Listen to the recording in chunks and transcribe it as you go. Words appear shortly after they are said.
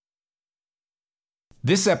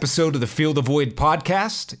This episode of the Feel the Void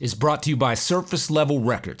podcast is brought to you by Surface Level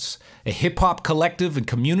Records, a hip-hop collective and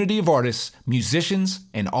community of artists, musicians,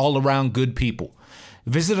 and all-around good people.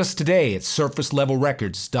 Visit us today at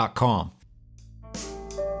surfacelevelrecords.com.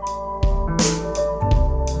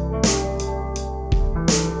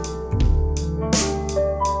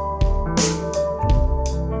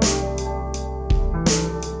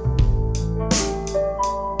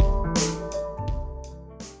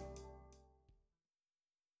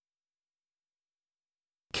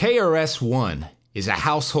 KRS-One is a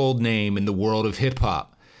household name in the world of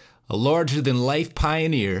hip-hop, a larger-than-life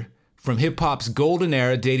pioneer from hip-hop's golden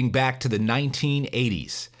era dating back to the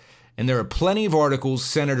 1980s. And there are plenty of articles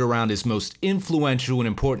centered around his most influential and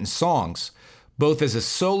important songs, both as a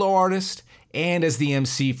solo artist and as the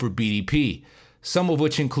MC for BDP, some of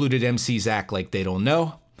which included MCs Act Like They Don't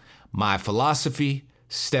Know, My Philosophy,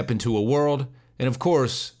 Step Into a World, and of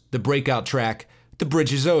course, the breakout track, The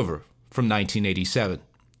Bridge Is Over, from 1987.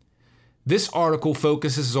 This article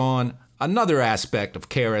focuses on another aspect of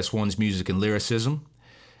KRS-One's music and lyricism.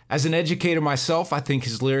 As an educator myself, I think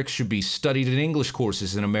his lyrics should be studied in English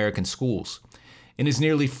courses in American schools. In his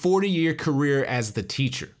nearly 40-year career as the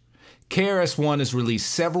teacher, KRS-One has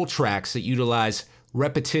released several tracks that utilize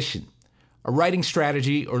repetition, a writing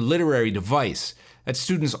strategy or literary device that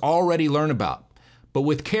students already learn about. But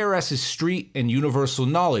with KRS's street and universal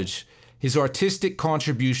knowledge, his artistic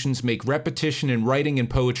contributions make repetition in writing and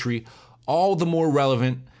poetry all the more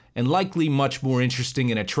relevant and likely much more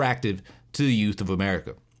interesting and attractive to the youth of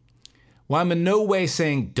America. While I'm in no way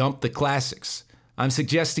saying dump the classics, I'm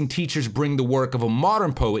suggesting teachers bring the work of a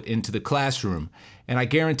modern poet into the classroom, and I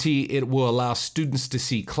guarantee it will allow students to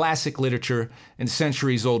see classic literature and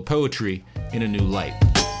centuries-old poetry in a new light.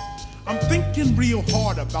 I'm thinking real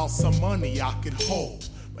hard about some money I could hold,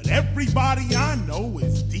 but everybody I know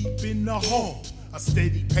is deep in the hole. A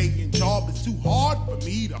steady paying job is too hard for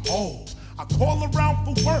me to hold. I call around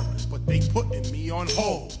for work, but they putting me on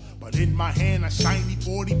hold. But in my hand, a shiny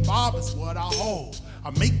 45 is what I hold. I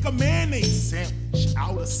make a mayonnaise sandwich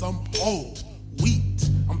out of some whole wheat.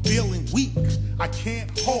 I'm feeling weak, I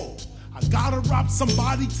can't hold. I gotta rob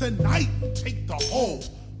somebody tonight and take the whole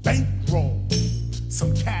bankroll.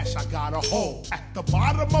 Some cash I gotta hold. At the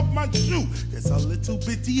bottom of my shoe, there's a little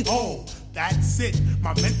bitty hole. That's it,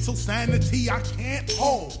 my mental sanity I can't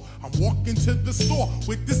hold. I'm walking to the store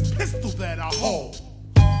with this pistol that I hold.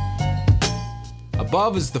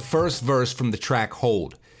 Above is the first verse from the track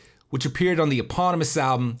Hold, which appeared on the eponymous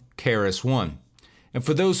album KRS-One. And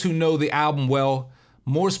for those who know the album well,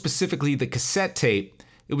 more specifically the cassette tape,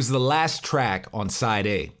 it was the last track on side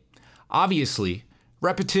A. Obviously,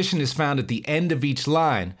 repetition is found at the end of each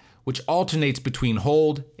line, which alternates between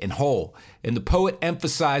hold and whole, and the poet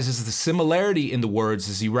emphasizes the similarity in the words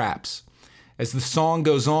as he raps. As the song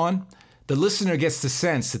goes on, the listener gets the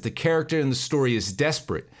sense that the character in the story is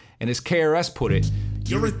desperate, and as KRS put it,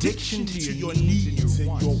 your addiction to your needs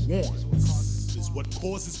and your wants is what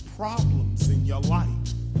causes problems in your life.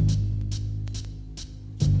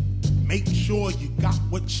 Make sure you got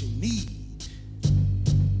what you need.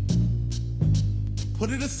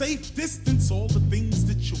 Put at a safe distance all the things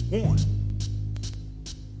that you want.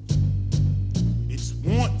 It's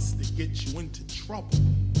wants that get you into trouble.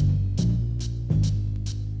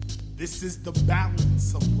 This is the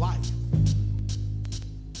balance of life.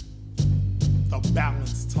 The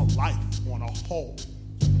balance to life on a whole.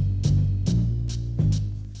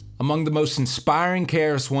 Among the most inspiring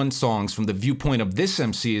KRS-One songs from the viewpoint of this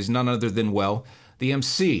MC is none other than, well, the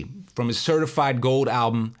MC from his certified gold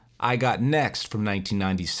album, I Got Next from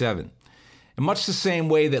 1997. In much the same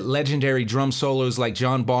way that legendary drum solos like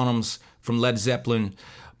John Bonham's from Led Zeppelin,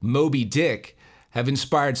 Moby Dick, have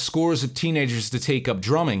inspired scores of teenagers to take up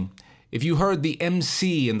drumming, if you heard the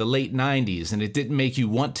MC in the late 90s and it didn't make you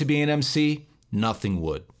want to be an MC, nothing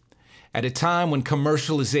would. At a time when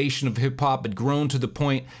commercialization of hip-hop had grown to the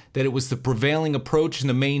point that it was the prevailing approach in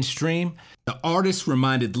the mainstream, the artist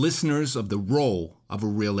reminded listeners of the role of a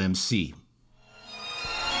real MC.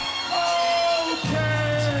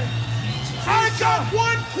 I got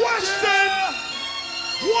one question!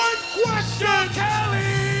 One question!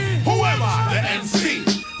 Kelly! Who am I? The MC.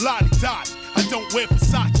 Lottie-dottie, I don't wear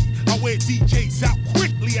Versace. I wear DJs out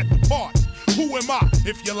quickly at the party. Who am I?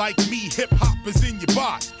 If you're like me, hip-hop is in your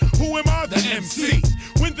body. Who am I? The MC.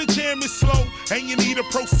 When the jam is slow and you need a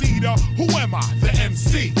proceeder, who am I? The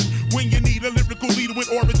MC. When you need a lyrical leader with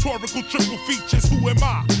oratorical triple features, who am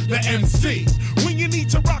I? The MC. When you need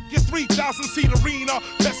to rock your 3,000-seat arena,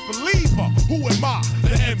 best believer, who am I?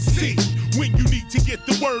 The MC. When you need to get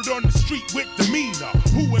the word on the street with demeanor,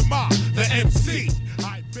 who am I? The MC.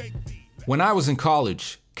 I beg thee. When I was in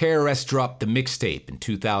college, KRS dropped the mixtape in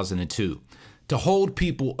 2002 to hold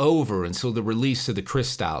people over until the release of the Chris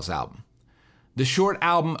Styles album. The short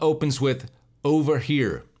album opens with Over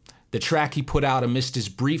Here, the track he put out amidst his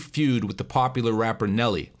brief feud with the popular rapper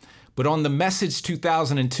Nelly. But on the Message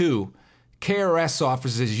 2002, KRS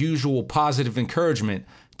offers his usual positive encouragement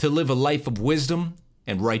to live a life of wisdom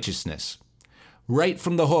and righteousness. Right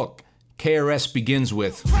from the hook, KRS begins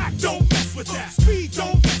with, Crack, don't mess with that. Speed,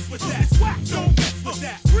 don't mess with that. Swag, don't mess with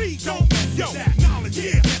that. Greed, don't mess with that. Knowledge,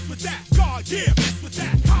 yeah, mess with that. God, yeah, mess with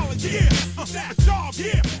that. College, yeah, mess with that. Job,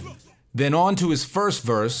 yeah. Then on to his first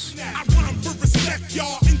verse. I rhyme for respect,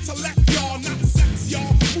 y'all. Intellect, y'all. Not sex,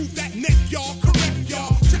 y'all. Move that neck, y'all. Correct,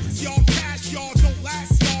 y'all. Checks, y'all. Cash, y'all. Don't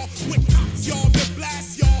last, y'all. With cops, y'all. They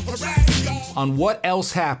blast, y'all. Harass, y'all. On What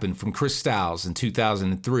Else Happened from Chris Styles in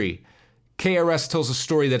 2003, KRS tells a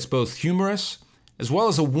story that's both humorous as well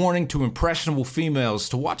as a warning to impressionable females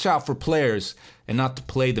to watch out for players and not to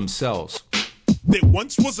play themselves. There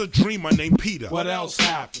once was a dreamer named Peter. What else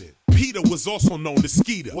happened? Peter was also known as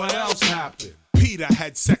Skeeter. What else happened? Peter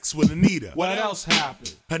had sex with Anita. What else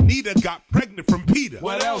happened? Anita got pregnant from Peter.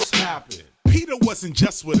 What else happened? Peter wasn't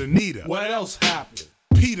just with Anita. What else happened?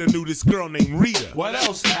 Peter knew this girl named Rita. What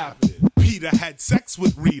else happened? Peter had sex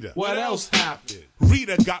with Rita. What else happened?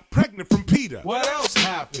 Rita got pregnant from Peter. What else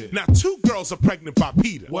happened? Now 2 girls are pregnant by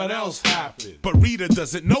Peter. What else happened? But Rita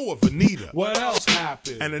doesn't know of Anita. What else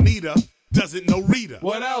happened? And Anita doesn't know Rita.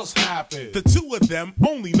 What else happened? The 2 of them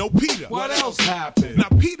only know Peter. What else happened? Now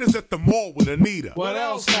Peter's at the mall with Anita. What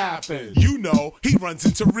else happened? You know, he runs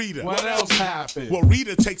into Rita. What else happened? Well,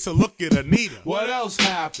 Rita takes a look at Anita. What else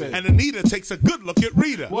happened? And Anita takes a good look at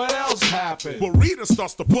Rita. What else happened? Well, Rita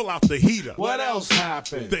starts to pull out the heater. What else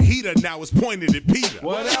happened? The heater now is pointed at Peter.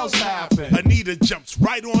 What else happened? Anita jumps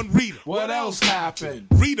right on Rita. What else happened?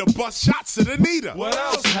 Rita busts shots at Anita. What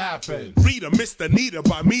else happened? Rita missed Anita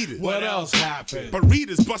by meters. What else happened? But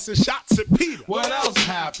Rita's busting shots at Peter. What else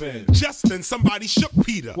happened? Just then somebody shook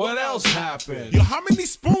Peter. What else happened? Yo, how many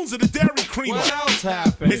spoons of the Dairy Cream? What else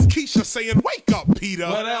happened? It's Keisha saying, wake up, Peter.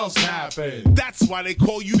 What else happened? That's why they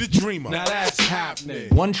call you the dreamer. Now that's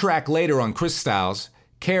happening. One track later on Chris Styles,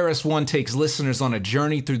 KRS-One takes listeners on a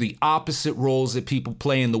journey through the opposite roles that people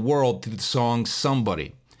play in the world through the song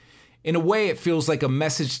Somebody. In a way, it feels like a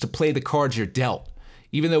message to play the cards you're dealt,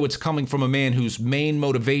 even though it's coming from a man whose main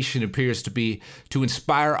motivation appears to be to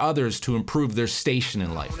inspire others to improve their station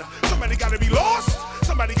in life. Somebody gotta be lost,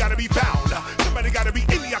 somebody gotta be found, somebody gotta be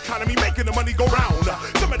in the economy making the money go round,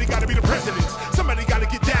 somebody gotta be the president, somebody gotta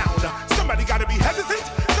get down, somebody gotta be hesitant,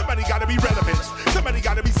 somebody gotta be relevant, somebody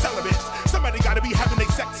gotta be celibate, somebody gotta be having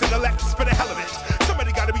their sex intellects for the hell of it,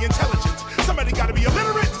 somebody gotta be intelligent, somebody gotta be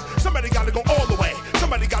illiterate, somebody gotta go all the way,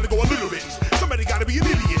 somebody gotta go a little bit, somebody gotta be an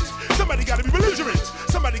idiot, somebody gotta be belligerent,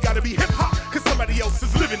 somebody gotta be hip-hop, cause somebody else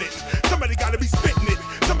is living it, somebody gotta be spitting it,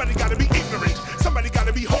 somebody gotta be ignorant, somebody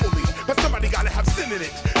gotta be holy, but somebody gotta have sin in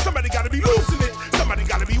it, somebody gotta be losing it, somebody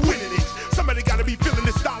gotta be winning it, somebody gotta be feeling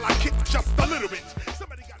this style I kick just a little bit,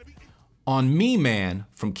 somebody gotta be... On Me Man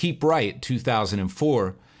from Keep Right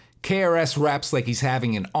 2004, KRS raps like he's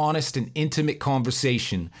having an honest and intimate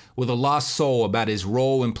conversation with a lost soul about his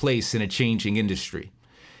role and place in a changing industry.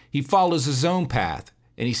 He follows his own path,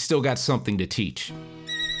 and he's still got something to teach.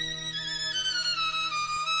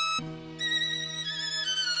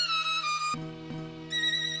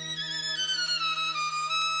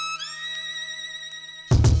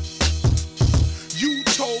 You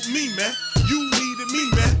told me, man, you needed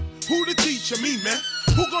me, man. Who the teacher, me, man?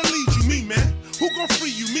 Who gon' lead you, me, man? Who gon'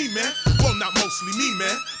 free you, me, man? Well, not mostly me,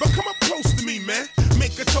 man, but come up close to me, man.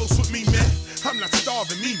 Make a toast with me, man. I'm not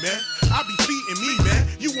starving me, man. I be feeding me, man.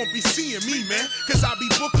 You won't be seeing me, man, cause I be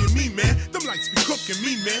booking me, man. Them lights be cooking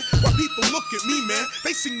me, man. While people look at me, man,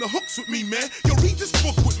 they sing the hooks with me, man. Yo, read this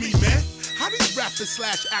book with me, man. How these rappers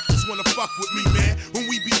 / actors wanna fuck with me, man? When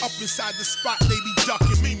we be up inside the spot, they be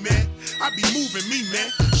ducking me, man. I be moving me, man.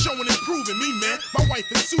 Showing and proving me, man. My wife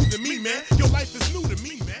is soothing me, man. Your life is new to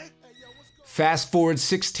me, man. Fast forward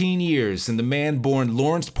 16 years, and the man born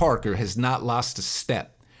Lawrence Parker has not lost a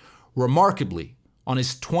step. Remarkably, on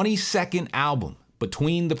his 22nd album,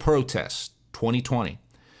 Between the Protests, 2020,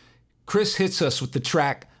 Chris hits us with the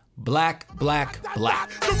track Black, Black, Black.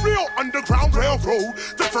 The real Underground Railroad,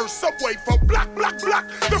 the first subway for black, black, black.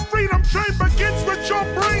 The freedom train begins with your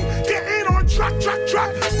brain. Get in on track, track,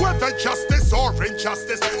 track. Whether justice or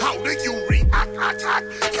injustice, how do you react, attack?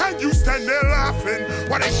 Can you stand there laughing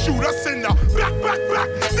while they shoot us in the black, black, black?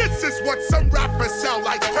 This is what some rappers sound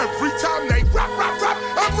like every time they rap, rap, rap.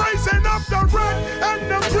 I'm raising up the red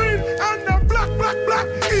and the green and the black, black, black.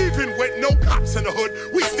 Even with no cops in the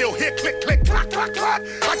hood, we still hear click, click, clack, clack. clack.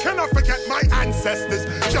 I cannot forget my ancestors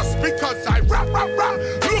just because I rap.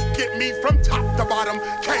 Look at me from top to bottom.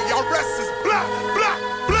 KRS is black.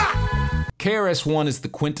 KRS-One is the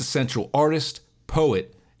quintessential artist,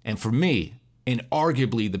 poet, and for me,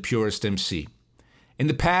 inarguably the purest MC. In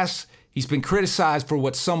the past, he's been criticized for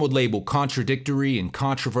what some would label contradictory and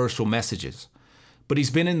controversial messages. But he's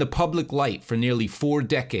been in the public light for nearly 4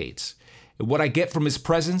 decades. And what I get from his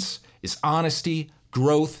presence is honesty,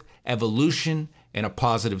 growth, evolution, and a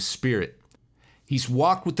positive spirit. He's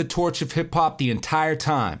walked with the torch of hip-hop the entire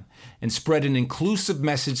time and spread an inclusive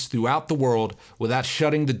message throughout the world without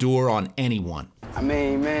shutting the door on anyone. I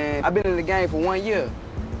mean, man, I've been in the game for 1 year,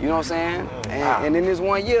 you know what I'm saying? And in this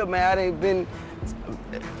 1 year, man, I done been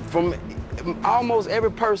from almost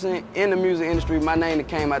every person in the music industry, my name that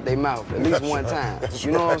came out their mouth at least one time.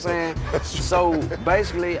 You know what I'm saying? So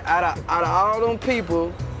basically, out of all them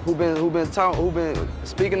people who been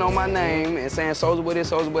speaking on my name and saying Soulja Boy this,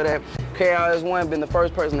 Soulja Boy that, KRS-One been the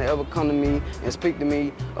first person to ever come to me and speak to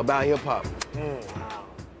me about hip hop.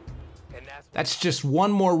 That's just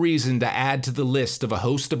one more reason to add to the list of a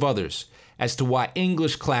host of others as to why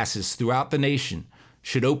English classes throughout the nation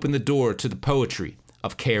should open the door to the poetry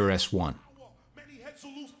of KRS-One. Many heads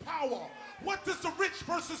will lose power. What does the rich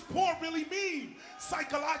versus poor really mean?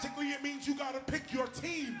 Psychologically, it means you gotta pick your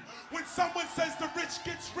team. When someone says the rich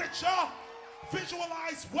gets richer,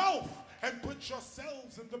 visualize wealth and put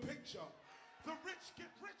yourselves in the picture. The rich get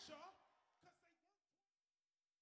richer.